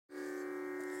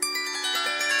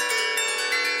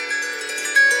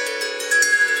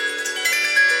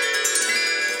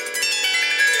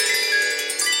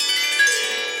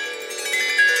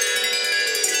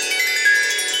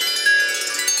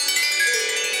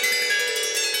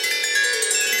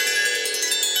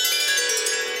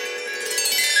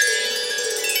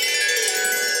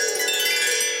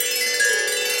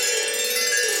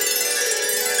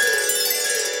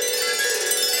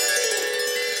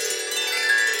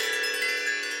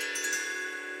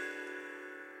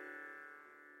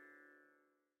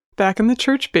back in the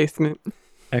church basement.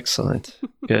 Excellent.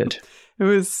 Good. It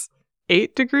was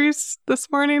 8 degrees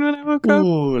this morning when I woke up.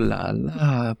 Ooh la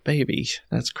la, baby.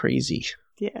 That's crazy.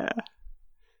 Yeah.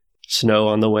 Snow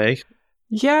on the way?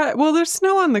 Yeah, well, there's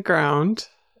snow on the ground,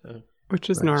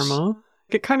 which is nice. normal.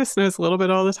 It kind of snows a little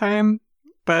bit all the time,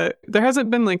 but there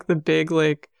hasn't been like the big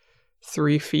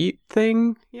 3 feet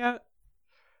thing yet.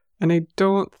 And I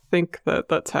don't think that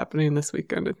that's happening this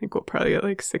weekend. I think we'll probably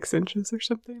get 6 inches or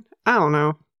something. I don't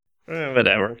know.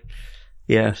 Whatever.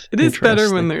 Yeah. It is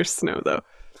better when there's snow, though,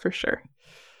 for sure.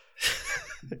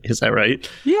 Is that right?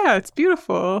 Yeah, it's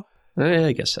beautiful.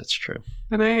 I guess that's true.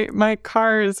 And my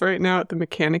car is right now at the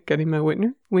mechanic getting my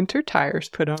winter tires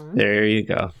put on. There you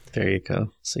go. There you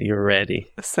go. So you're ready.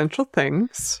 Essential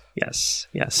things. Yes.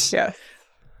 Yes. Yes.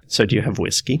 So do you have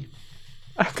whiskey?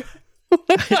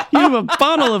 You have a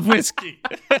bottle of whiskey.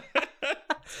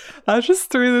 I just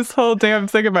threw this whole damn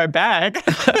thing in my bag.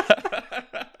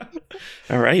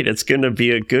 All right. It's going to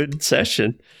be a good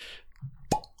session.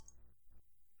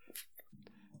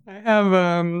 I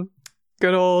have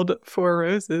good old Four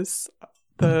Roses,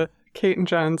 the Kate and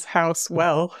John's house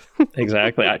well.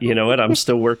 Exactly. You know what? I'm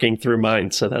still working through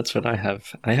mine, so that's what I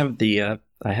have. I have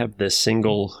the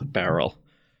single barrel.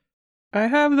 I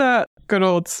have that good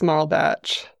old small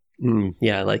batch.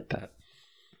 Yeah, I like that.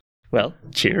 Well,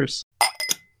 cheers.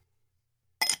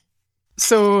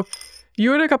 So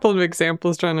you had a couple of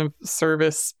examples, John, of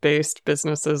service-based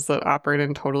businesses that operate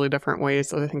in totally different ways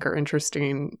that I think are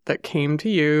interesting that came to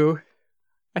you.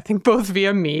 I think both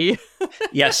via me.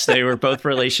 Yes, they were both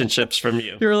relationships from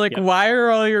you. You were like, why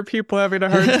are all your people having a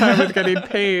hard time with getting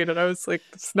paid? And I was like,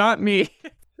 it's not me.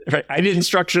 Right. I didn't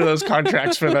structure those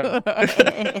contracts for them.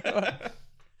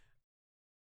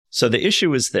 So the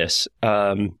issue is this.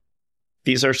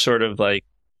 These are sort of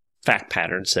fact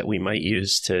patterns that we might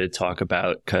use to talk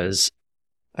about because,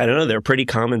 I don't know, they're pretty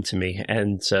common to me.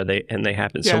 And so they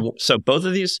happen. Yeah. So both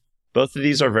of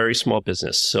these are very small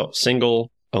business. So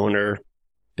single owner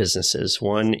businesses.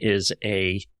 One is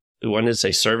a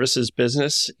services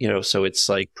business, so it's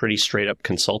pretty straight up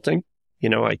consulting.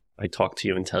 I talk to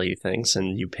you and tell you things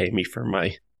and you pay me for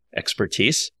my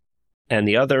expertise. And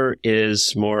the other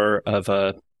is more of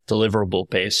a deliverable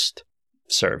based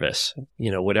service,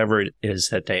 whatever it is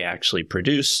that they actually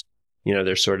produce.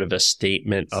 There's sort of a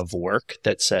statement of work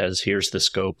that says, here's the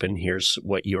scope and here's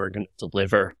what you're going to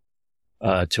deliver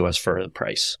to us for the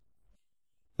price.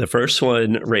 The first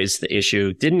one raised the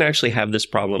issue, didn't actually have this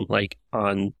problem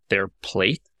on their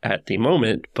plate at the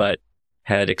moment, but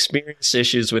had experienced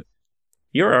issues with,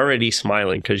 you're already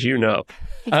smiling because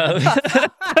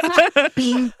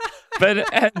but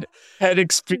had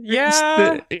experienced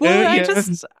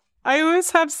I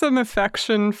always have some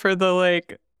affection for the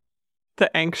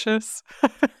anxious.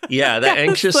 Yeah, the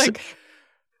anxious.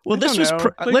 Well, this was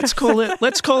let's call it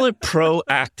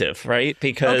proactive, right?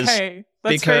 Because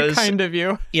that's very kind of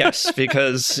you. Yes,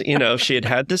 because she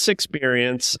had this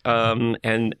experience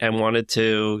and wanted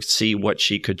to see what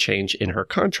she could change in her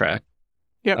contract.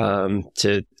 Yep.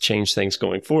 To change things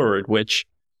going forward, which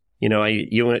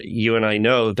you and I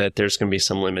know that there's going to be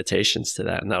some limitations to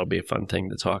that, and that'll be a fun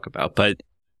thing to talk about. But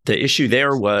the issue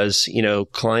there was,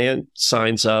 client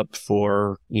signs up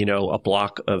for, a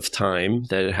block of time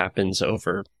that it happens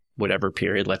over whatever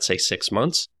period, let's say 6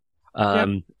 months.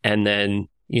 And then,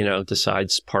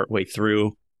 decides partway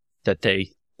through that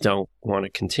they don't want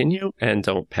to continue and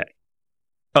don't pay.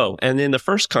 Oh, and in the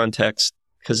first context,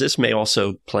 because this may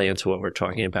also play into what we're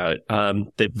talking about,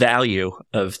 the value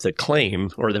of the claim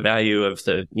or the value of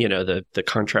the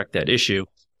contract at issue,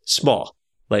 small.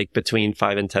 Between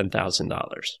 $5,000 and $10,000,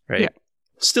 right? Yeah.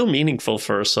 Still meaningful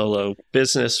for a solo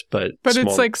business, but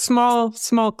small. It's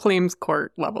small claims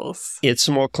court levels. It's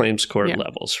small claims court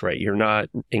levels, right? You're not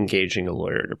engaging a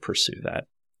lawyer to pursue that.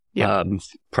 Yeah.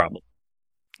 Problem.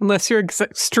 Unless you're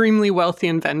extremely wealthy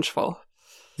and vengeful.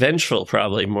 Vengeful,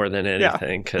 probably more than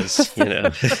anything, because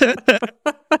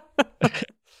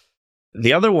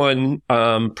The other one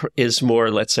is more,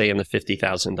 let's say, in the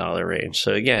 $50,000 range.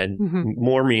 So again,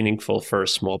 more meaningful for a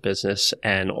small business,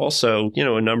 and also,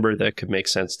 a number that could make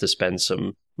sense to spend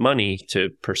some money to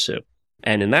pursue.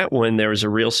 And in that one, there was a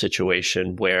real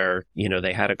situation where,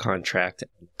 they had a contract,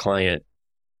 and the client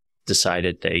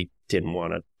decided they didn't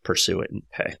want to pursue it and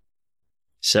pay.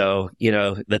 So,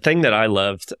 the thing that I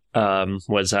loved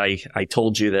was I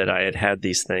told you that I had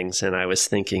these things, and I was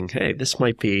thinking, hey, this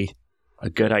might be a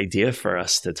good idea for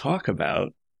us to talk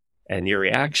about. And your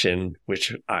reaction,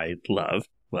 which I love,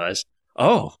 was,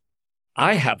 oh,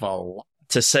 I have a lot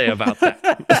to say about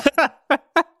that.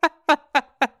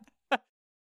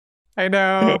 I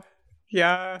know.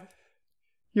 Yeah.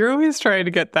 You're always trying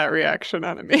to get that reaction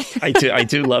out of me. I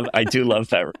do love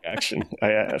that reaction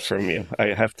from you.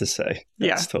 I have to say,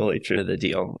 that's totally true to the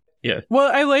deal. Yeah.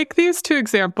 Well, I like these two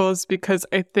examples because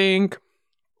I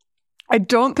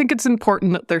don't think it's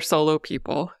important that they're solo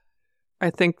people. I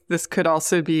think this could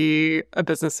also be a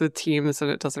business with teams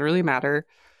and it doesn't really matter.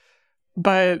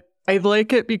 But I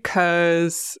like it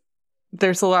because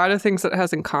there's a lot of things that it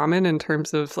has in common in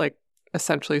terms of like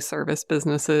essentially service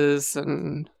businesses,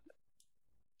 and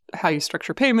how you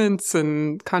structure payments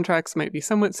and contracts might be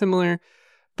somewhat similar.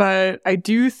 But I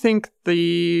do think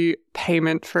the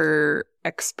payment for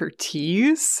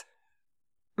expertise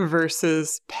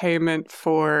versus payment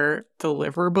for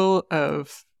deliverable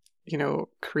of,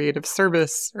 creative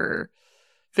service or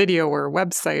video or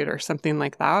website or something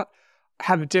like that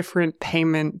have different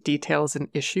payment details and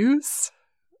issues,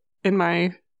 in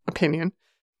my opinion.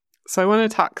 So I want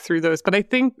to talk through those, but I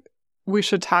think we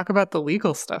should talk about the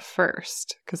legal stuff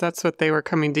first, because that's what they were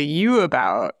coming to you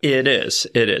about. It is.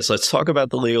 Let's talk about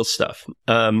the legal stuff.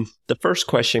 The first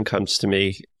question comes to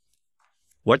me: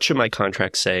 what should my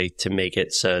contract say to make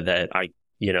it so that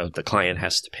the client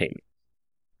has to pay me,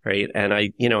 right? And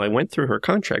I went through her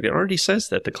contract. It already says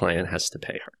that the client has to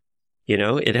pay her.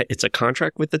 It's a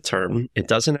contract with a term. It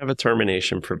doesn't have a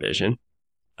termination provision.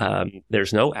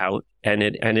 There's no out, and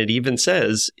it even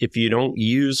says if you don't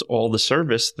use all the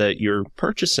service that you're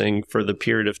purchasing for the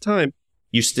period of time,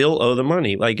 you still owe the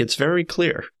money. Like, it's very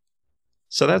clear.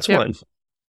 So that's one.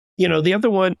 The other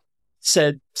one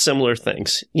said similar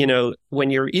things. When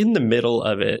you're in the middle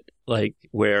of it, like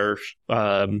where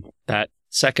that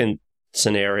second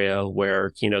scenario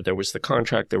where there was the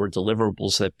contract, there were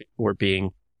deliverables that were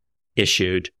being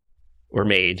issued or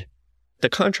made. The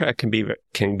contract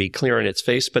can be clear in its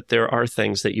face, but there are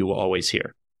things that you will always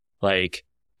hear. Like,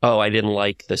 oh, I didn't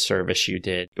like the service you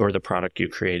did or the product you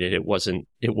created. It wasn't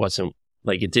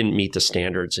like, it didn't meet the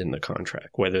standards in the contract,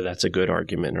 whether that's a good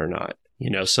argument or not.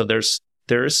 So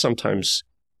there is sometimes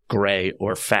gray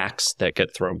or facts that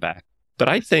get thrown back. But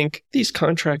I think these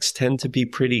contracts tend to be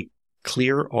pretty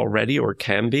clear already, or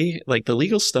can be. Like, the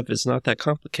legal stuff is not that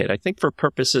complicated. I think for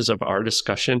purposes of our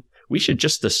discussion, we should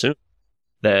just assume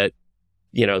that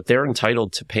they're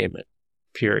entitled to payment,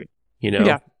 period.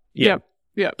 Yeah.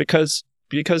 Because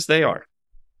they are.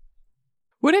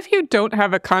 What if you don't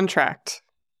have a contract?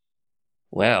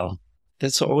 Well,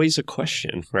 that's always a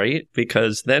question, right?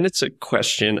 Because then it's a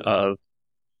question of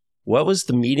what was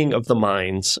the meeting of the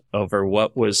minds over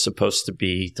what was supposed to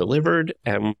be delivered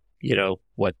and,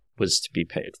 what was to be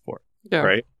paid for,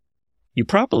 right? You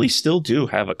probably still do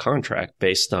have a contract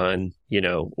based on,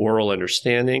 oral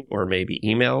understanding or maybe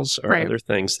emails or other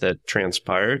things that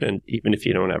transpired. And even if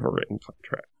you don't have a written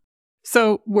contract.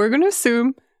 So we're going to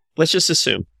assume. Let's just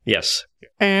assume. Yes.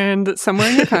 And somewhere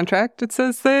in your contract, it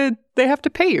says that they have to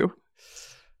pay you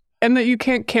and that you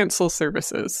can't cancel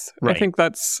services. Right. I think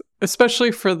that's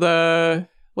especially for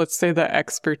let's say the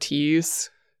expertise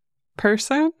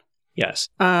person. Yes.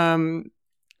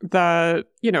 That,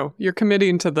 you're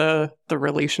committing to the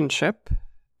relationship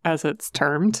as it's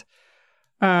termed.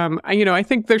 I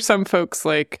think there's some folks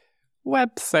like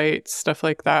websites, stuff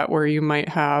like that, where you might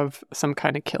have some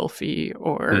kind of kill fee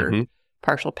or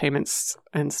partial payments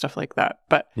and stuff like that.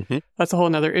 But that's a whole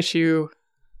nother issue.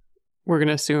 We're going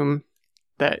to assume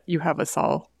that you have us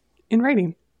all in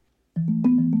writing.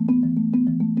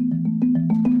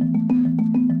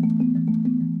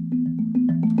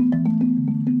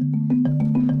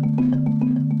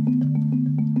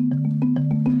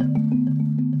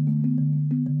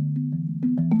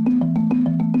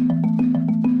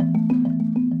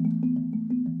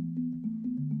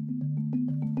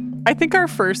 I think our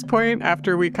first point,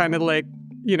 after we kind of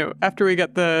after we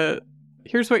get the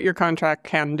here's what your contract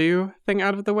can do thing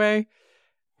out of the way,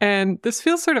 and this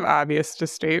feels sort of obvious to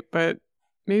state, but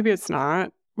maybe it's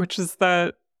not, which is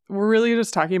that we're really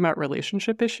just talking about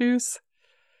relationship issues.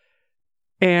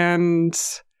 And,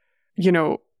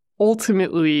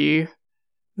 ultimately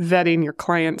vetting your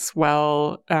clients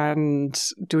well and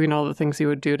doing all the things you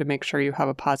would do to make sure you have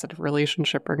a positive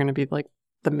relationship are going to be like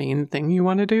the main thing you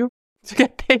want to do to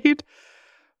get paid.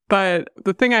 But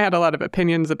the thing I had a lot of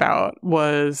opinions about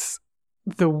was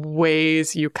the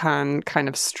ways you can kind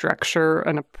of structure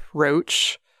and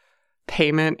approach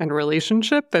payment and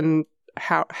relationship and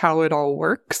how it all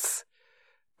works.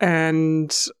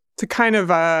 And to kind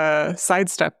of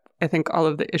sidestep, I think, all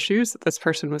of the issues that this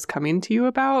person was coming to you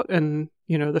about and,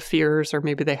 the fears, or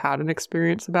maybe they had an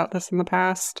experience about this in the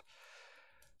past.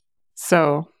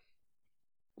 So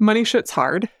money shit's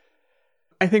hard.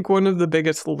 I think one of the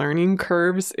biggest learning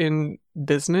curves in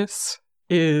business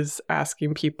is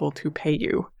asking people to pay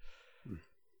you.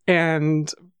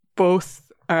 and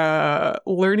both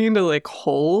learning to like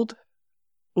hold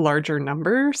larger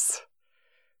numbers.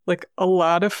 Like a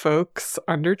lot of folks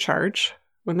undercharge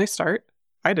when they start.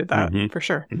 I did that for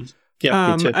sure.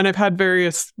 Yeah, me too. And I've had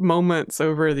various moments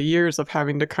over the years of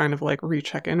having to kind of like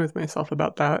recheck in with myself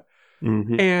about that.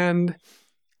 And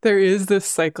there is this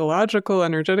psychological,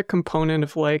 energetic component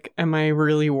of like, am I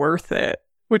really worth it?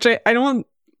 Which I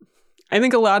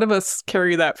think a lot of us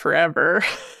carry that forever.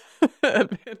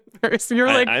 So you're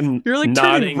like, you're like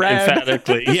nodding turning red.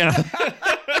 emphatically. Yeah.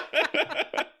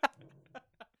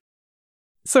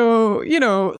 So, you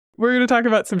know, we're going to talk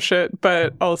about some shit,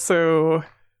 but also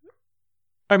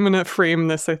I'm going to frame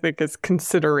this, I think, as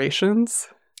considerations.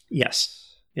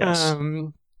 Yes.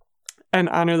 And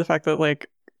honor the fact that, like,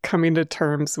 coming to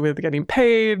terms with getting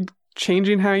paid,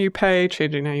 changing how you pay,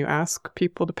 changing how you ask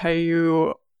people to pay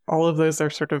you, all of those are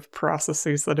sort of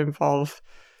processes that involve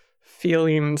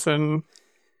feelings and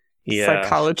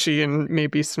psychology and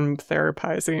maybe some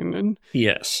therapizing. And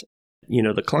yes. You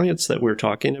know, the clients that we're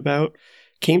talking about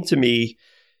came to me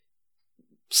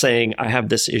saying, I have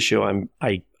this issue.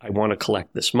 I want to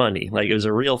collect this money. Like, it was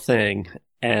a real thing.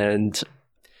 And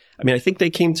I mean, I think they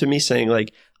came to me saying,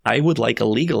 like, I would like a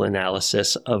legal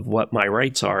analysis of what my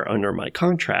rights are under my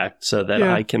contract so that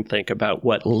I can think about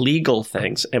what legal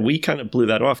things. And we kind of blew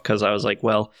that off because I was like,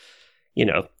 well, you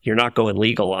know, you're not going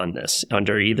legal on this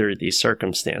under either of these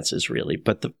circumstances, really.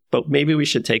 But maybe we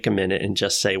should take a minute and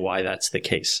just say why that's the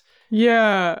case.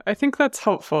 Yeah, I think that's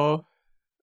helpful.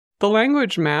 The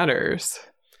language matters.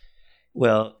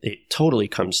 Well, it totally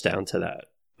comes down to that.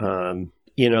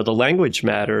 You know, the language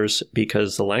matters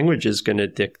because the language is going to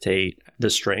dictate the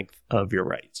strength of your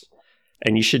rights.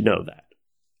 And you should know that.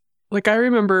 Like, I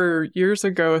remember years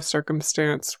ago a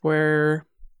circumstance where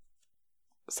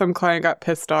some client got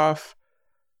pissed off,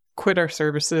 quit our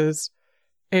services,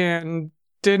 and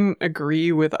didn't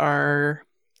agree with our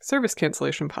service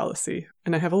cancellation policy.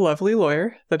 And I have a lovely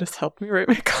lawyer that has helped me write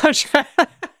my contracts.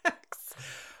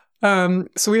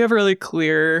 So we have really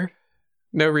clear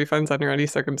no refunds under any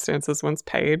circumstances once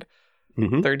paid,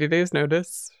 30 days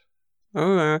notice.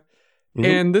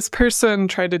 And this person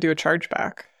tried to do a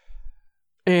chargeback.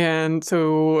 And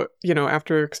so, you know,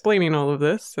 after explaining all of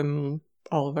this and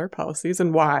all of our policies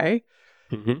and why,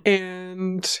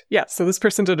 and yeah, so this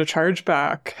person did a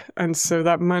chargeback. And so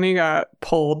that money got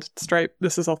pulled. Stripe,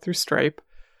 this is all through Stripe.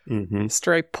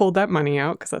 Stripe pulled that money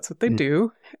out because that's what they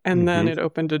do. And then it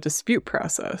opened a dispute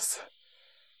process.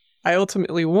 I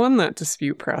ultimately won that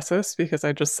dispute process because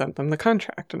I just sent them the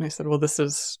contract. And I said, well, this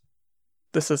is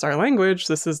our language.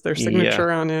 This is their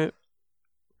signature on it.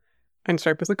 And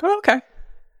Stripe was like, oh, okay.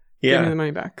 Give me the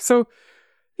money back. So,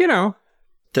 you know.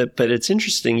 But it's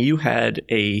interesting. You had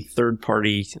a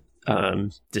third-party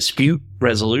dispute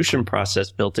resolution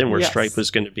process built in where Stripe was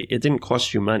going to be. It didn't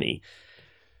cost you money.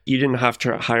 You didn't have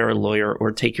to hire a lawyer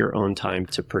or take your own time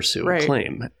to pursue a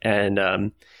claim.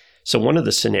 And so one of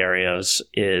the scenarios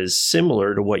is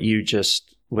similar to what you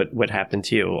just what happened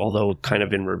to you, although kind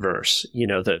of in reverse. You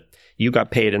know, that you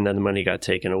got paid and then the money got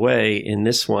taken away. In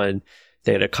this one,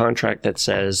 they had a contract that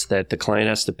says that the client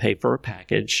has to pay for a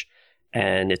package.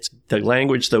 And it's the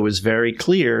language, though, is very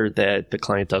clear that the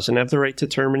client doesn't have the right to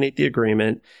terminate the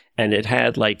agreement. And it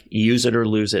had like use it or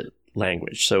lose it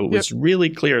language. So it was really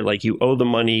clear, like you owe the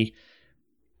money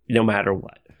no matter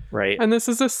what. Right. And this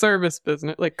is a service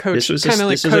business, like coaching. This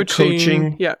is a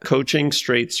coaching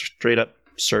straight up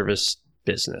service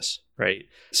business. Right.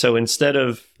 So instead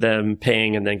of them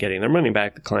paying and then getting their money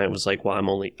back, the client was like, well, I'm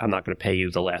not going to pay you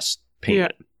the last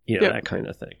payment, that kind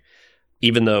of thing.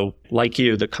 Even though, like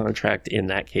you, the contract in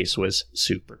that case was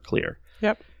super clear.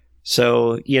 Yep.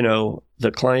 So, you know,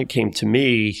 the client came to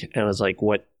me and was like,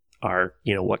 what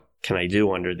can I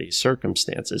do under these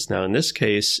circumstances? Now, in this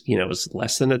case, you know, it was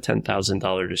less than a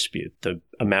 $10,000 dispute. The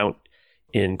amount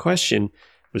in question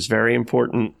was very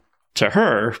important to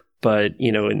her, but,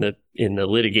 you know, in the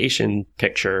litigation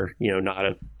picture, you know,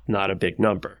 not a big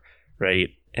number, right?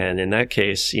 And in that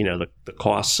case, you know, the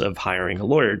costs of hiring a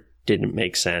lawyer didn't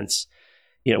make sense.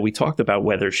 You know, we talked about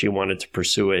whether she wanted to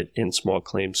pursue it in small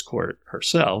claims court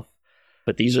herself,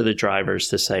 but these are the drivers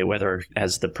to say whether,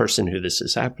 as the person who this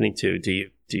is happening to, do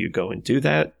you go and do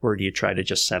that, or do you try to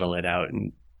just settle it out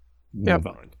and move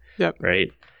on? Yep.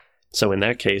 Right. So in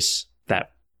that case,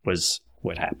 that was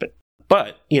what happened.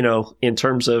 But, you know, in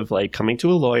terms of like coming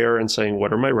to a lawyer and saying,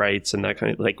 what are my rights and that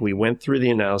kind of, like, we went through the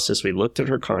analysis, we looked at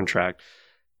her contract.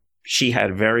 She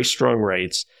had very strong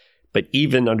rights. But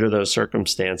even under those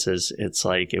circumstances, it's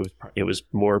like it was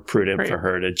more prudent for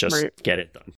her to just get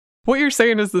it done. What you're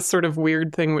saying is this sort of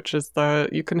weird thing, which is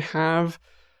that you can have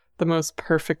the most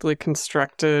perfectly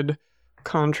constructed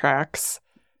contracts,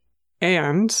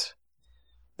 and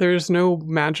there's no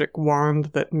magic wand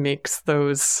that makes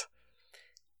those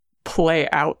play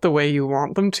out the way you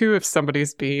want them to if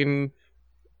somebody's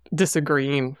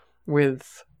disagreeing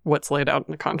with what's laid out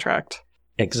in the contract.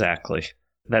 Exactly.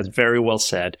 That's very well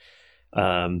said.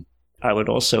 I would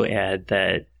also add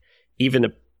that even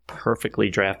a perfectly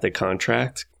drafted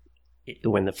contract,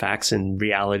 when the facts and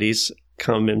realities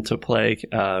come into play,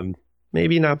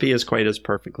 maybe not be as quite as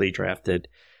perfectly drafted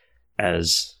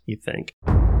as you think.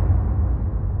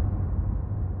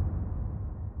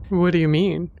 What do you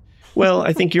mean? Well,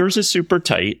 I think yours is super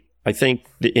tight. I think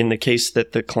in the case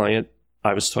that the client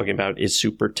I was talking about is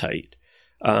super tight,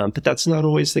 but that's not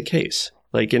always the case.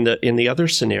 Like in the other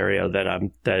scenario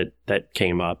that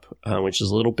came up, which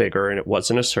is a little bigger, and it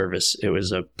wasn't a service; it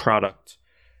was a product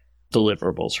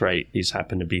deliverables. Right? These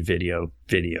happen to be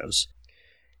videos.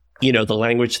 You know, the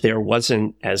language there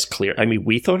wasn't as clear. I mean,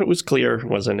 we thought it was clear. It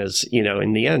wasn't as,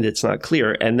 in the end, it's not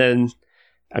clear. And then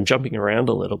I'm jumping around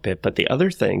a little bit, but the other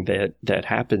thing that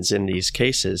happens in these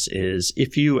cases is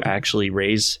if you actually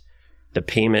raise the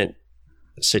payment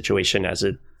situation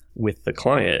with the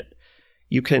client,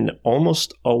 you can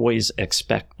almost always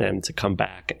expect them to come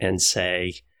back and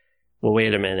say, well,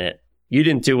 wait a minute, you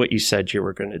didn't do what you said you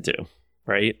were going to do,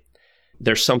 right?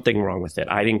 There's something wrong with it.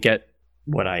 I didn't get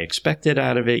what I expected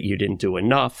out of it. You didn't do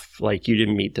enough. Like, you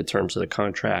didn't meet the terms of the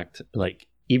contract. Like,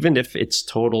 even if it's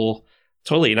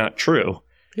totally not true.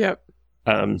 Yep.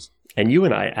 And you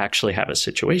and I actually have a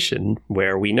situation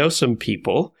where we know some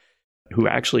people who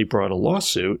actually brought a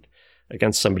lawsuit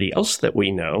against somebody else that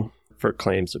we know for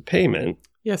claims of payment.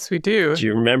 Yes, we do. Do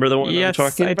you remember the one I'm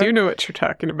talking about? Yes, I do know what you're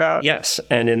talking about. Yes.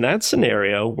 And in that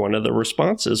scenario, one of the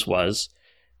responses was,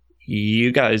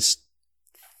 you guys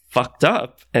fucked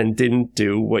up and didn't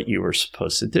do what you were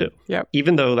supposed to do. Yep.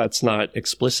 Even though that's not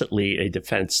explicitly a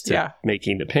defense to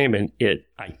making the payment, it,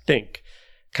 I think,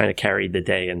 kind of carried the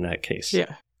day in that case.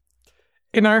 Yeah.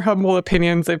 In our humble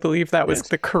opinions, I believe that was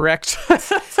the correct.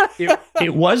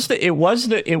 it was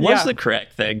the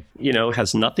correct thing. It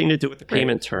has nothing to do with the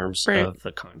payment terms of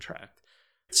the contract.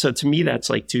 So to me, that's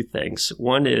like two things.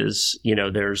 One is,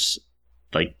 there's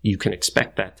like, you can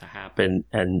expect that to happen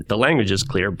and the language is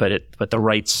clear, but the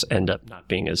rights end up not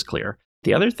being as clear.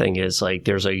 The other thing is, like,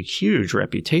 there's a huge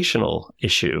reputational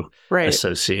issue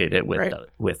associated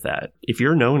with that. If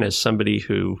you're known as somebody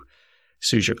who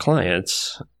sues your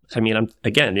clients, I mean,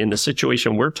 again, in the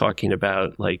situation we're talking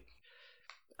about, like,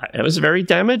 it was very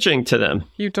damaging to them.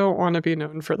 You don't want to be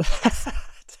known for that.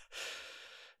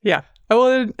 Yeah.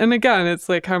 Well, and again, it's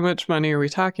like, how much money are we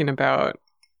talking about?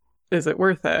 Is it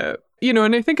worth it?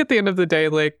 And I think at the end of the day,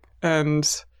 like, and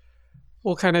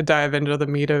we'll kind of dive into the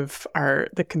meat of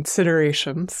the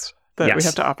considerations that we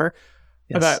have to offer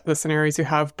about the scenarios you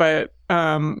have. But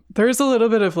there's a little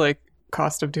bit of like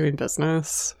cost of doing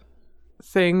business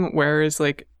thing, whereas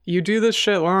like you do this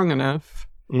shit long enough,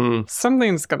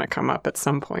 something's going to come up at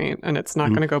some point and it's not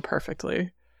going to go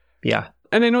perfectly. Yeah.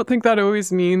 And I don't think that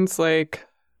always means like,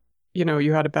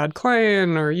 you had a bad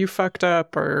client or you fucked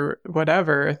up or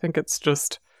whatever. I think it's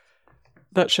just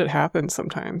that shit happens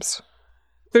sometimes.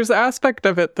 There's an aspect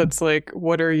of it that's like,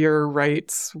 what are your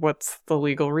rights? What's the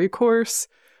legal recourse?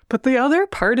 But the other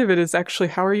part of it is actually,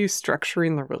 how are you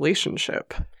structuring the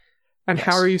relationship? And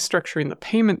how are you structuring the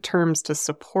payment terms to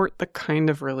support the kind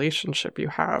of relationship you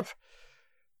have?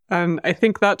 And I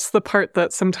think that's the part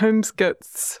that sometimes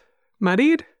gets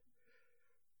muddied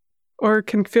or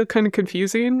can feel kind of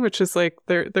confusing, which is like,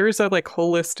 there is a like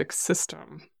holistic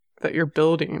system that you're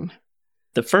building.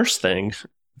 The first thing,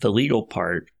 the legal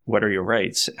part, what are your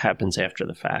rights, happens after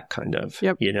the fact, kind of.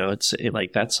 Yep. It's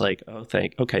like, that's like,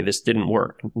 okay, this didn't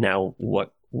work. Now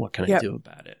what can I do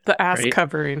about it? The ass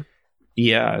covering.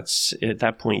 Yeah, it's at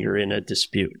that point you're in a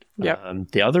dispute.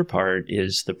 Yep. The other part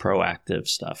is the proactive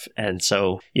stuff. And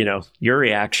so, your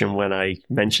reaction when I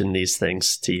mentioned these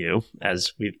things to you,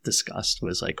 as we've discussed,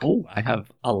 was like, oh, I have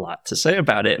a lot to say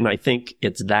about it. And I think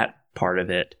it's that part of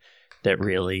it that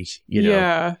really, you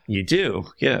do.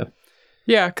 Yeah.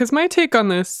 Yeah, because my take on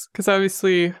this, because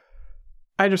obviously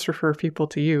I just refer people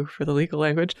to you for the legal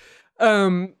language.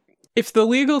 If the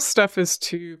legal stuff is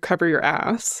to cover your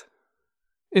ass,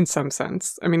 in some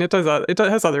sense, I mean, it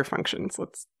has other functions,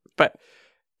 but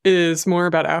is more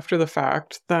about after the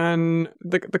fact, then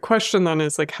the question then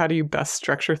is like, how do you best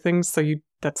structure things so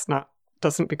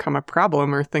doesn't become a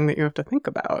problem or thing that you have to think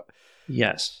about?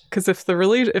 Yes. Because if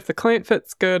the client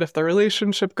fits good, if the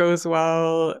relationship goes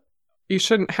well, you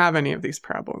shouldn't have any of these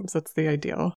problems. That's the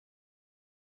ideal.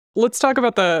 Let's talk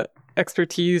about the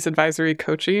expertise advisory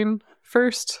coaching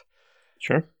first.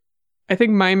 Sure. I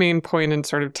think my main point and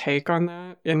sort of take on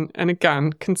that and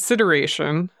again,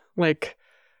 consideration, like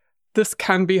this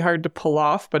can be hard to pull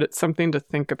off, but it's something to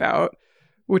think about,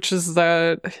 which is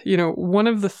that, one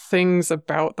of the things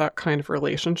about that kind of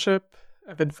relationship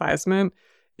of advisement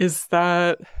is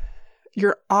that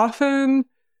you're often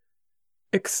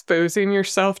exposing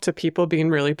yourself to people being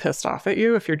really pissed off at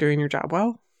you if you're doing your job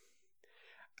well.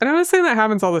 And I'm not saying that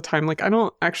happens all the time. Like, I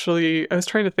was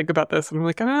trying to think about this and I'm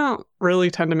like, I don't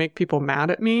really tend to make people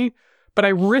mad at me, but I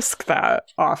risk that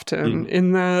often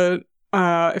in that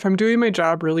if I'm doing my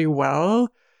job really well,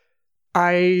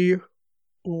 I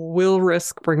will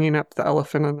risk bringing up the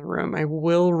elephant in the room. I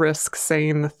will risk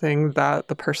saying the thing that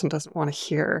the person doesn't want to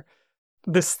hear.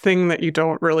 This thing that you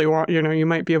don't really want, you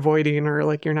might be avoiding or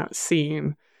like you're not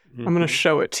seeing. I'm going to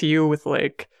show it to you with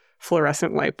like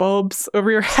fluorescent light bulbs over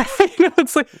your head.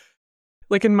 It's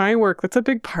like in my work, that's a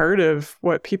big part of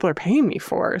what people are paying me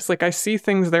for. It's like I see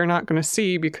things they're not going to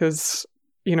see because,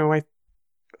 I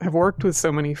have worked with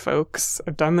so many folks.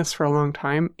 I've done this for a long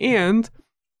time and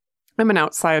I'm an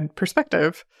outside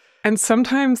perspective. And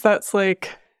sometimes that's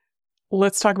like,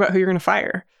 let's talk about who you're going to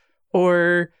fire,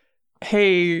 or,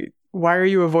 hey, why are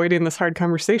you avoiding this hard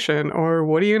conversation? Or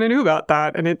what are you going to do about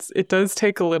that? And it does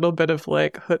take a little bit of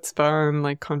like chutzpah and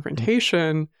like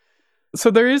confrontation.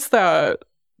 So there is that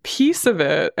piece of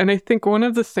it. And I think one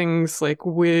of the things like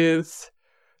with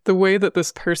the way that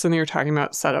this person that you're talking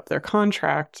about set up their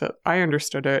contract, that I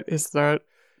understood it, is that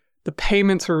the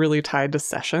payments were really tied to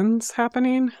sessions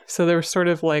happening. So there was sort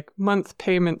of like month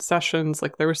payment sessions,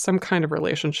 like there was some kind of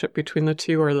relationship between the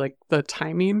two, or like the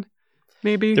timing.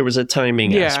 Maybe there was a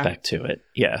timing aspect to it.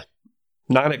 Yeah.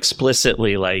 Not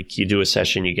explicitly like you do a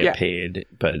session, you get paid,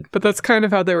 but that's kind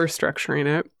of how they were structuring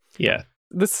it. Yeah.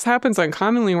 This happens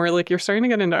uncommonly where like you're starting to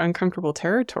get into uncomfortable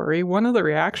territory. One of the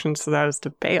reactions to that is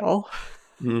to bail.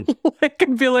 Like,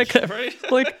 and be like,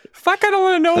 like, fuck, I don't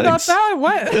want to know about that.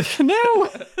 What? No.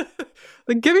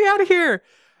 Like, get me out of here.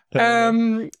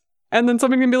 And then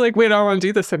somebody can be like, wait, I don't want to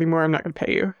do this anymore. I'm not going to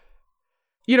pay you.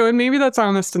 And maybe that's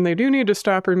honest and they do need to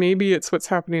stop, or maybe it's what's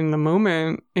happening in the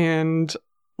moment. And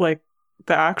like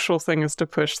the actual thing is to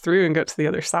push through and get to the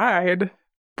other side.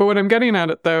 But what I'm getting at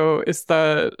it though, is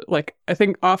that like, I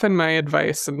think often my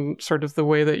advice and sort of the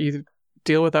way that you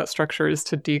deal with that structure is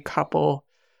to decouple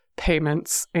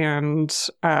payments and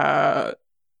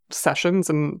sessions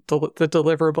and the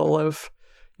deliverable of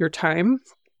your time.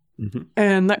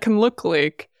 And that can look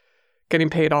like getting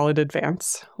paid all in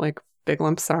advance, like big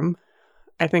lump sum.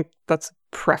 I think that's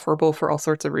preferable for all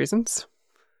sorts of reasons.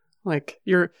 Like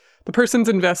the person's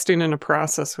investing in a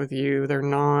process with you. They're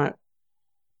not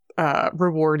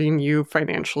rewarding you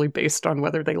financially based on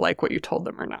whether they like what you told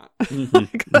them or not.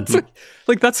 That's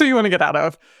what you want to get out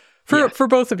of for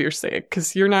both of your sake,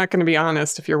 because you're not going to be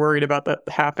honest if you're worried about that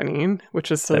happening,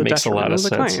 which is to the detriment of the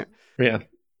client. Yeah.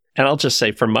 And I'll just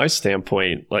say from my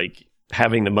standpoint, like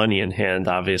having the money in hand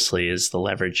obviously is the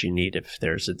leverage you need if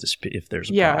there's a dispute, if there's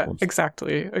a problem. Yeah,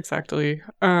 exactly.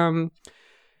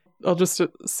 I'll just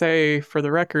say for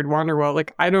the record, Wanderwell,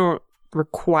 like I don't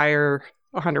require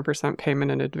 100%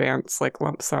 payment in advance, like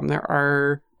lump sum. There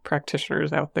are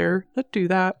practitioners out there that do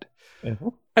that.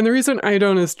 And the reason I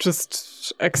don't is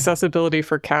just accessibility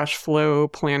for cash flow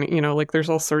planning. Like there's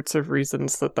all sorts of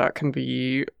reasons that can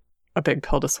be a big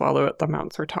pill to swallow at the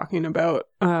amounts we're talking about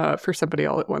for somebody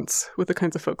all at once with the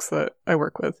kinds of folks that I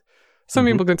work with. Some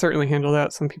people can certainly handle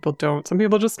that. Some people don't. Some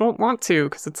people just don't want to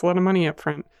because it's a lot of money up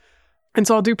front. And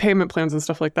so I'll do payment plans and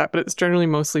stuff like that, but it's generally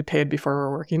mostly paid before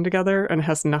we're working together and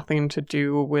has nothing to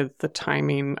do with the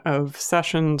timing of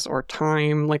sessions or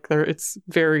time. Like it's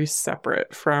very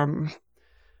separate from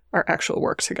our actual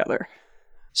work together.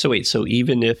 So wait, so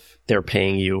even if they're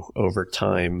paying you over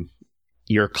time,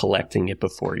 you're collecting it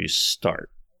before you start?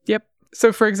 Yep.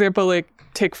 So for example, like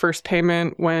take first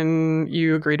payment when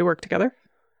you agree to work together.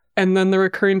 And then the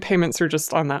recurring payments are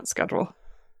just on that schedule.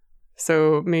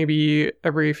 So maybe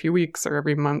every few weeks or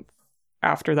every month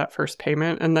after that first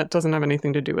payment. And that doesn't have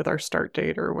anything to do with our start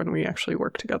date or when we actually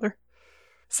work together.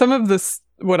 Some of this,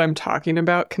 what I'm talking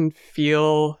about, can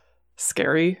feel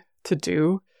scary to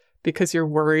do because you're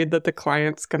worried that the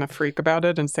client's going to freak about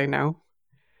it and say no.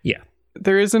 Yeah.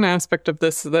 There is an aspect of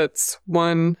this that's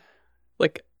one,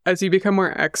 like as you become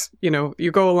more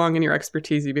you go along in your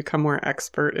expertise, you become more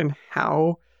expert in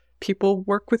how people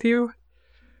work with you.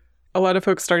 A lot of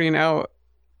folks starting out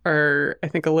are, I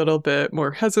think, a little bit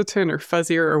more hesitant or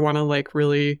fuzzier or want to like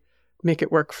really make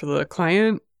it work for the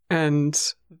client. And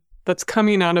that's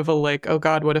coming out of a like, oh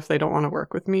God, what if they don't want to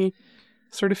work with me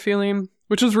sort of feeling,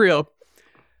 which is real.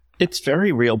 It's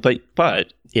very real.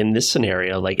 But in this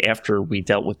scenario, like after we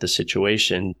dealt with the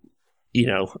situation,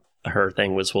 her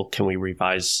thing was, well, can we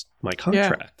revise my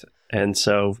contract? And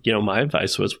so, my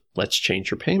advice was, let's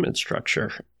change your payment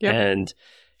structure. Yeah. And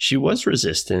she was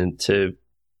resistant to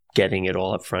getting it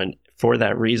all up front for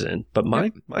that reason. But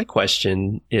my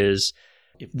question is,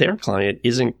 if their client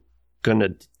isn't going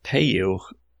to pay you,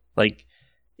 like,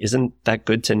 isn't that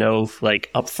good to know, like,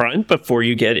 up front before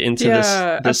you get into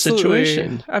this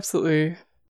situation? Absolutely.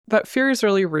 That fear is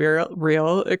really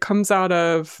real. It comes out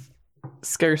of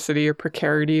scarcity or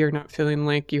precarity, or not feeling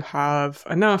like you have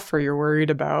enough, or you're worried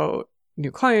about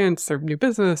new clients or new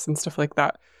business and stuff like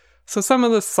that. So some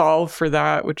of the solve for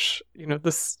that, which,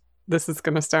 this is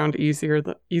going to sound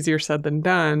easier said than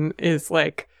done, is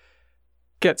like,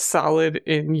 get solid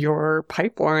in your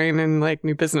pipeline and like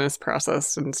new business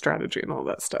process and strategy and all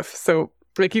that stuff. So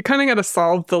like, you kind of got to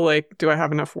solve the like, do I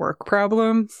have enough work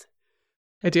problems?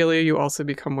 Ideally, you also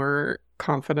become more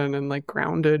confident and like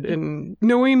grounded in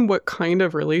knowing what kind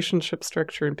of relationship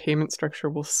structure and payment structure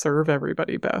will serve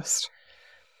everybody best.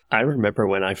 I remember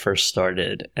when I first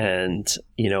started, and,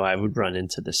 I would run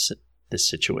into this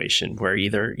situation where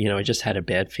either, I just had a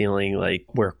bad feeling, like,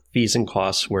 where fees and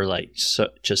costs were like,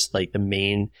 just like the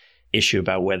main issue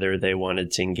about whether they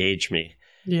wanted to engage me.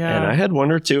 Yeah. And I had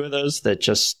one or two of those that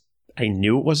just, I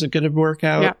knew it wasn't going to work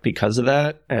out because of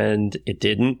that. And it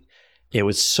didn't. It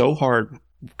was so hard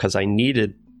because I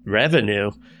needed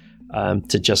revenue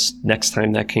to just, next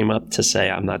time that came up, to say,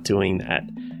 I'm not doing that.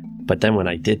 But then when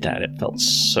I did that, it felt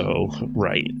so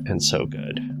right and so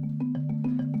good.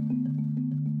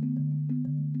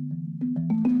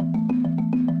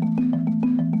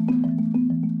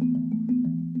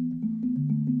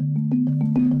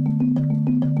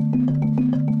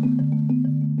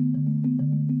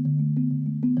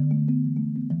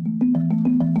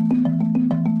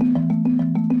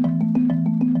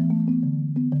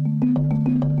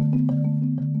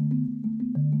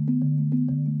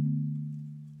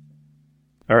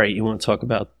 All right, you want to talk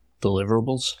about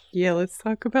deliverables? Yeah, let's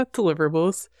talk about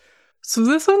deliverables. So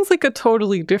this one's like a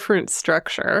totally different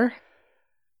structure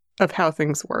of how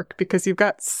things work, because you've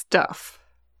got stuff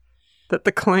that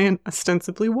the client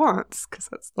ostensibly wants, because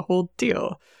that's the whole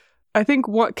deal. I think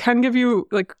what can give you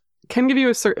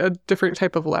a different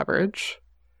type of leverage.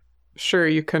 Sure,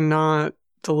 you cannot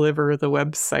deliver the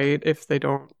website if they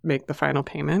don't make the final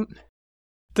payment.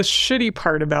 The shitty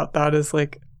part about that is,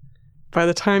 like, by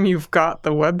the time you've got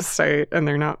the website and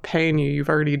they're not paying you, you've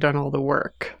already done all the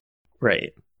work.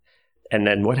 Right. And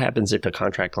then what happens if the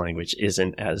contract language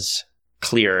isn't as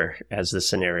clear as the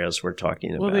scenarios we're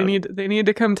talking about? Well, they need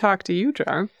to come talk to you,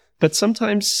 John. But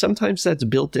sometimes that's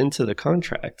built into the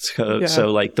contract.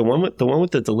 So like the one with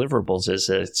the deliverables is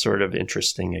a sort of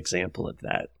interesting example of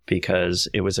that, because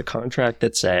it was a contract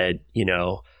that said,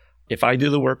 if I do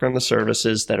the work on the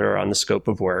services that are on the scope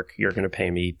of work, you're going to pay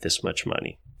me this much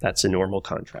money. That's a normal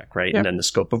contract, right? Yep. And then the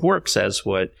scope of work says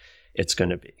what it's going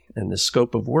to be. And the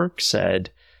scope of work said,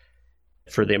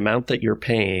 for the amount that you're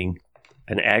paying,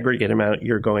 an aggregate amount,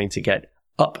 you're going to get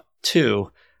up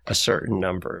to a certain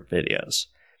number of videos.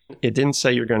 It didn't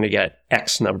say you're going to get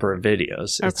X number of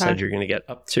videos. It said you're going to get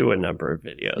up to a number of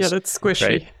videos. Yeah, that's squishy.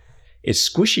 Right? It's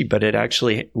squishy, but it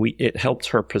actually, it helped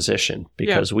her position,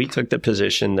 because we took the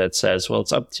position that says, well,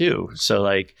 it's up to. So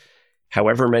like,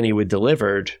 however many we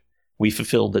delivered, we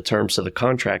fulfilled the terms of the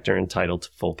contract, are entitled to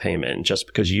full payment. And just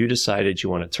because you decided you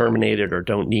want to terminate it or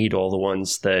don't need all the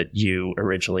ones that you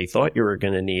originally thought you were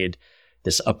going to need,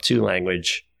 this up to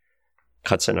language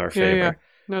cuts in our favor. Yeah.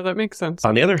 No, that makes sense.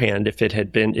 On the other hand, if it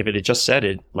had just said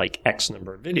it like X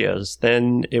number of videos,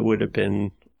 then it would have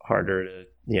been harder to,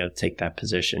 take that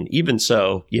position. Even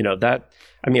so,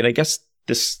 I guess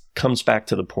this comes back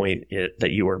to the point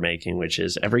that you were making, which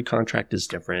is every contract is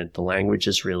different. The language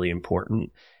is really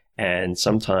important. And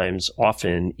sometimes,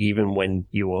 often, even when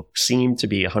you will seem to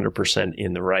be 100%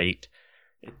 in the right,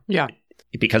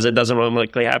 because it doesn't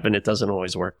automatically happen, it doesn't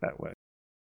always work that way.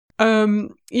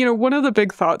 One of the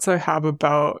big thoughts I have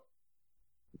about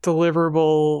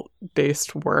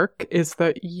deliverable-based work is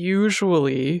that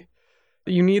usually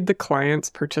you need the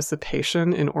client's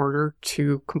participation in order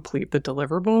to complete the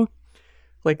deliverable.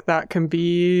 Like, that can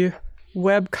be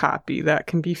web copy, that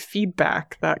can be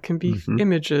feedback, that can be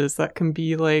images, that can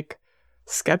be like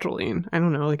scheduling. I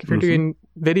don't know, like if you're doing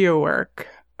video work,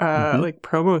 like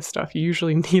promo stuff, you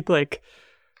usually need like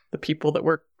the people that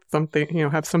work something,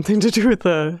 have something to do with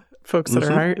the folks that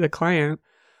are the client.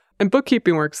 And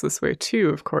bookkeeping works this way too,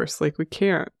 of course. Like, we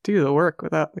can't do the work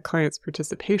without the client's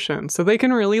participation. So they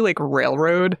can really like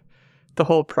railroad the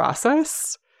whole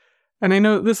process. And I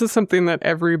know this is something that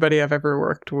everybody I've ever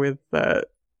worked with that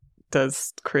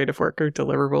does creative work or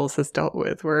deliverables has dealt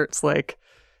with, where it's like,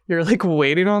 you're like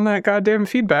waiting on that goddamn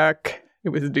feedback. It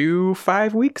was due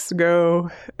 5 weeks ago,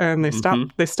 and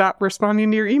they stopped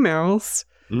responding to your emails.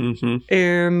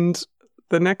 And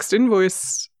the next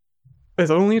invoice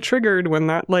is only triggered when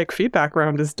that like feedback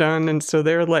round is done, and so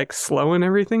they're like slowing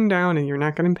everything down, and you're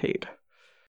not getting paid.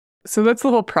 So that's the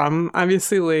whole problem.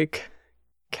 Obviously, like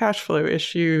cash flow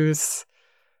issues,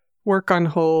 work on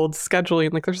hold,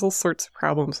 scheduling, like there's all sorts of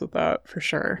problems with that for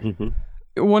sure.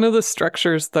 One of the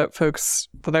structures that folks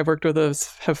that I've worked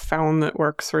with have found that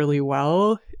works really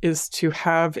well is to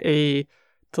have a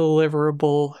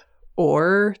deliverable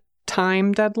or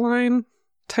time deadline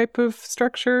type of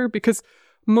structure, because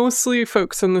mostly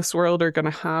folks in this world are going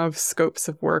to have scopes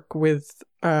of work with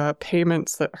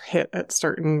payments that hit at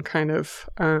certain kind of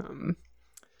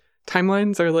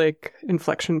timelines or like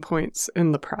inflection points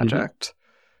in the project.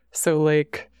 So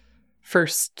like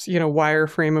first,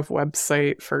 wireframe of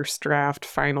website, first draft,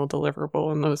 final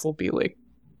deliverable, and those will be like,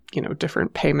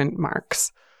 different payment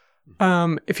marks.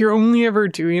 If you're only ever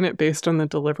doing it based on the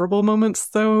deliverable moments,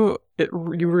 though,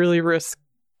 you really risk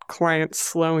clients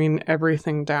slowing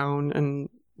everything down and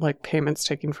like payments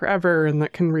taking forever, and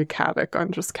that can wreak havoc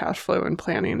on just cash flow and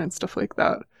planning and stuff like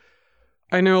that.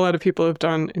 I know a lot of people have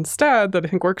done instead that I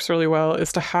think works really well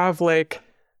is to have like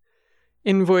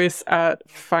invoice at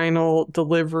final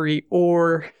delivery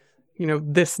or,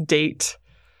 this date,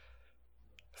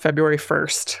 February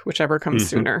 1st, whichever comes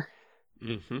sooner.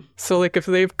 So like if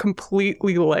they've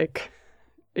completely like,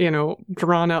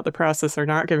 drawn out the process or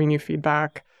not giving you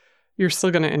feedback, you're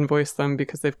still going to invoice them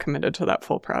because they've committed to that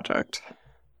full project.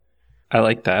 I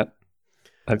like that.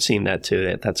 I've seen that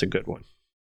too. That's a good one.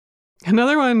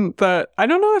 Another one that I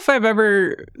don't know if I've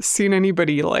ever seen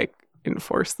anybody like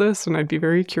enforce this, and I'd be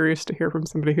very curious to hear from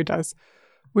somebody who does,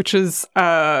 which is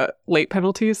late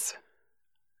penalties.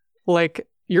 Like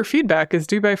your feedback is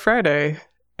due by Friday.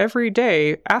 Every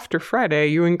day after Friday,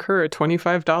 you incur a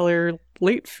 $25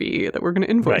 late fee that we're going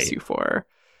to invoice you for.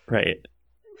 Right.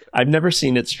 I've never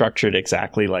seen it structured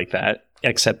exactly like that,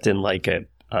 except in like a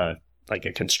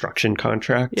construction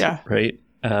contract. Yeah. Right.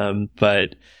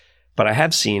 But I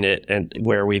have seen it, and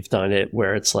where we've done it,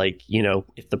 where it's like,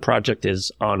 if the project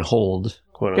is on hold,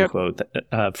 quote unquote,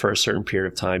 for a certain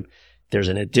period of time, there's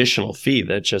an additional fee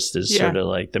that just is sort of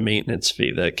like the maintenance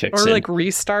fee that kicks in. Or like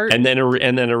restart. And then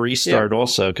a restart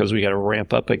also, because we got to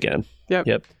ramp up again.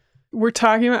 Yep. We're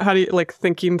talking about how to like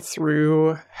thinking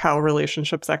through how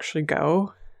relationships actually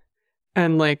go,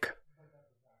 and like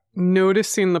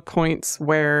noticing the points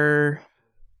where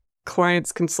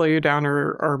clients can slow you down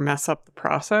or mess up the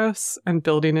process, and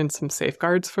building in some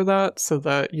safeguards for that so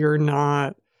that you're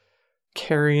not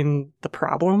carrying the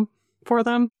problem for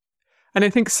them. And I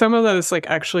think some of that is like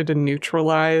actually to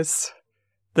neutralize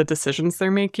the decisions they're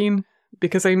making,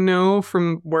 because I know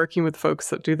from working with folks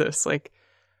that do this, like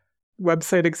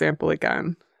website example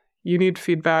again, you need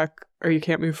feedback or you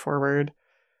can't move forward.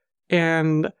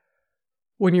 And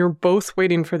when you're both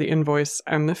waiting for the invoice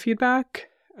and the feedback,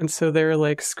 and so they're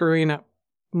like screwing up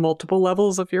multiple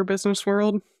levels of your business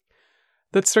world,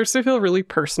 that starts to feel really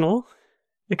personal.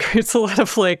 It creates a lot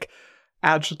of like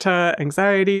agita,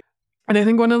 anxiety. And I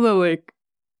think one of the like,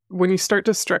 when you start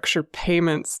to structure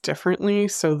payments differently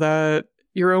so that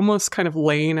you're almost kind of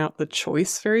laying out the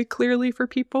choice very clearly for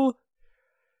people.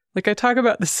 Like I talk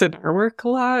about this in our work a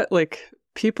lot. Like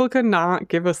people cannot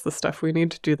give us the stuff we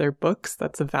need to do their books.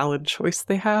 That's a valid choice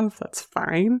they have. That's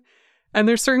fine. And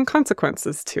there's certain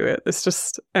consequences to it. It's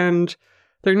just, and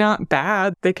they're not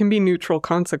bad. They can be neutral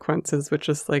consequences, which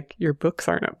is like your books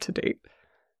aren't up to date.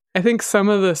 I think some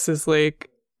of this is like,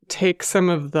 take some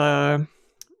of the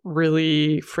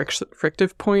really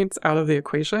frictive points out of the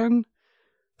equation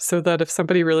so that if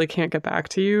somebody really can't get back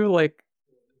to you, like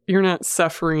you're not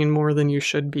suffering more than you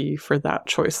should be for that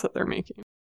choice that they're making.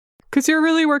 Because you're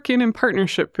really working in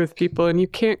partnership with people, and you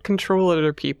can't control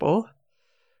other people,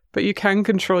 but you can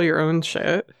control your own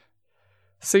shit.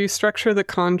 So you structure the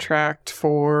contract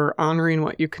for honoring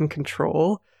what you can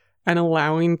control and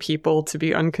allowing people to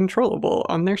be uncontrollable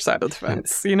on their side of the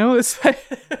fence. It's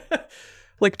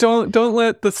like don't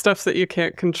let the stuff that you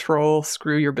can't control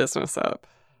screw your business up.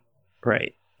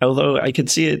 Right. Although I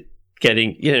could see it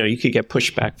getting, you could get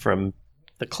pushback from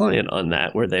the client on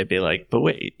that, where they'd be like, but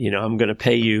wait, I'm going to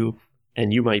pay you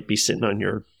and you might be sitting on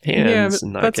your hands.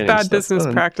 And not that's getting bad stuff business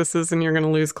done. Practices, and you're going to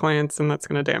lose clients, and that's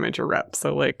going to damage your rep.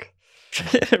 So like,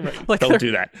 right. like Don't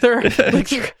do that.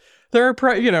 There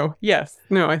are, yes,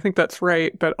 no, I think that's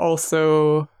right. But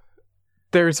also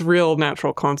there's real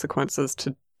natural consequences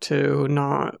to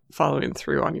not following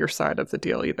through on your side of the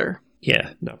deal either.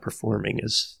 Yeah, not performing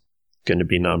is going to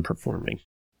be non-performing.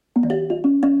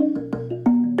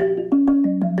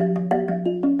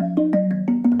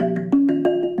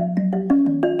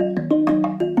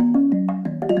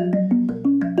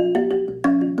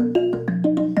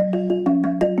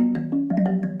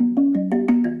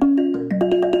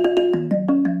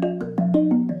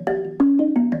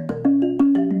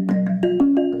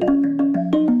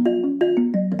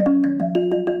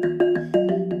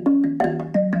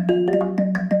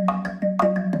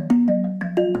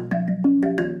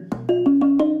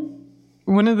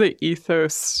 one of the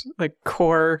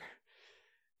core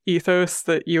ethos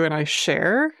that you and I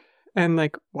share, and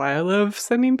like why I love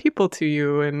sending people to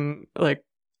you and like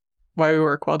why we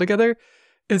work well together,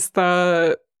 is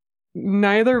that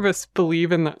neither of us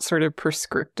believe in that sort of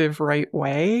prescriptive right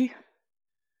way.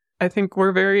 I think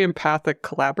we're very empathic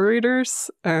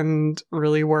collaborators and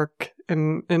really work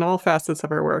in all facets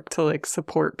of our work to like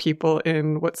support people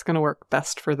in what's going to work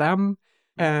best for them,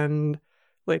 and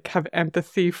like have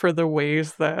empathy for the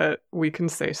ways that we can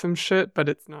say some shit, but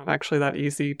it's not actually that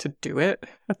easy to do it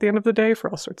at the end of the day for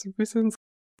all sorts of reasons.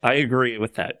 I agree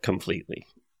with that completely.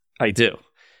 I do.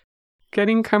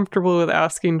 Getting comfortable with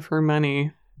asking for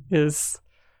money is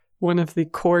one of the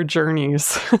core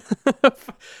journeys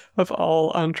of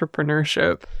all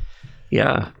entrepreneurship.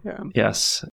 Yeah. Yeah.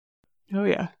 Yes. Oh,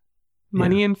 yeah.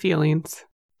 Money and feelings.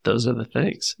 Those are the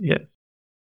things. Yeah.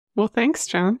 Well, thanks,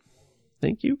 John.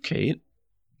 Thank you, Kate.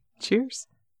 Cheers.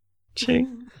 Cheers.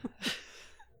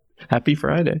 Happy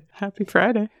Friday. Happy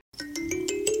Friday.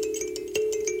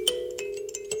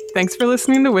 Thanks for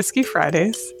listening to Whiskey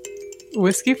Fridays.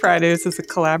 Whiskey Fridays is a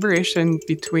collaboration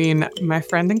between my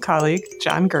friend and colleague,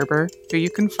 John Gerber, who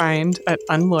you can find at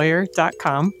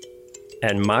unlawyer.com.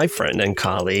 And my friend and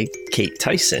colleague, Kate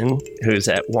Tyson, who's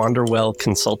at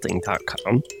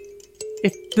wanderwellconsulting.com.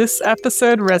 If this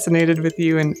episode resonated with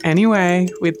you in any way,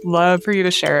 we'd love for you to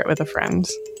share it with a friend.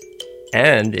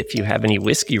 And if you have any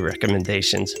whiskey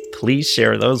recommendations, please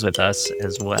share those with us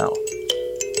as well.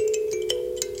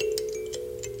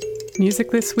 Music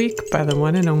this week by the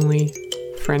one and only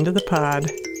friend of the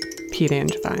pod, Pete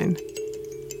Angevine.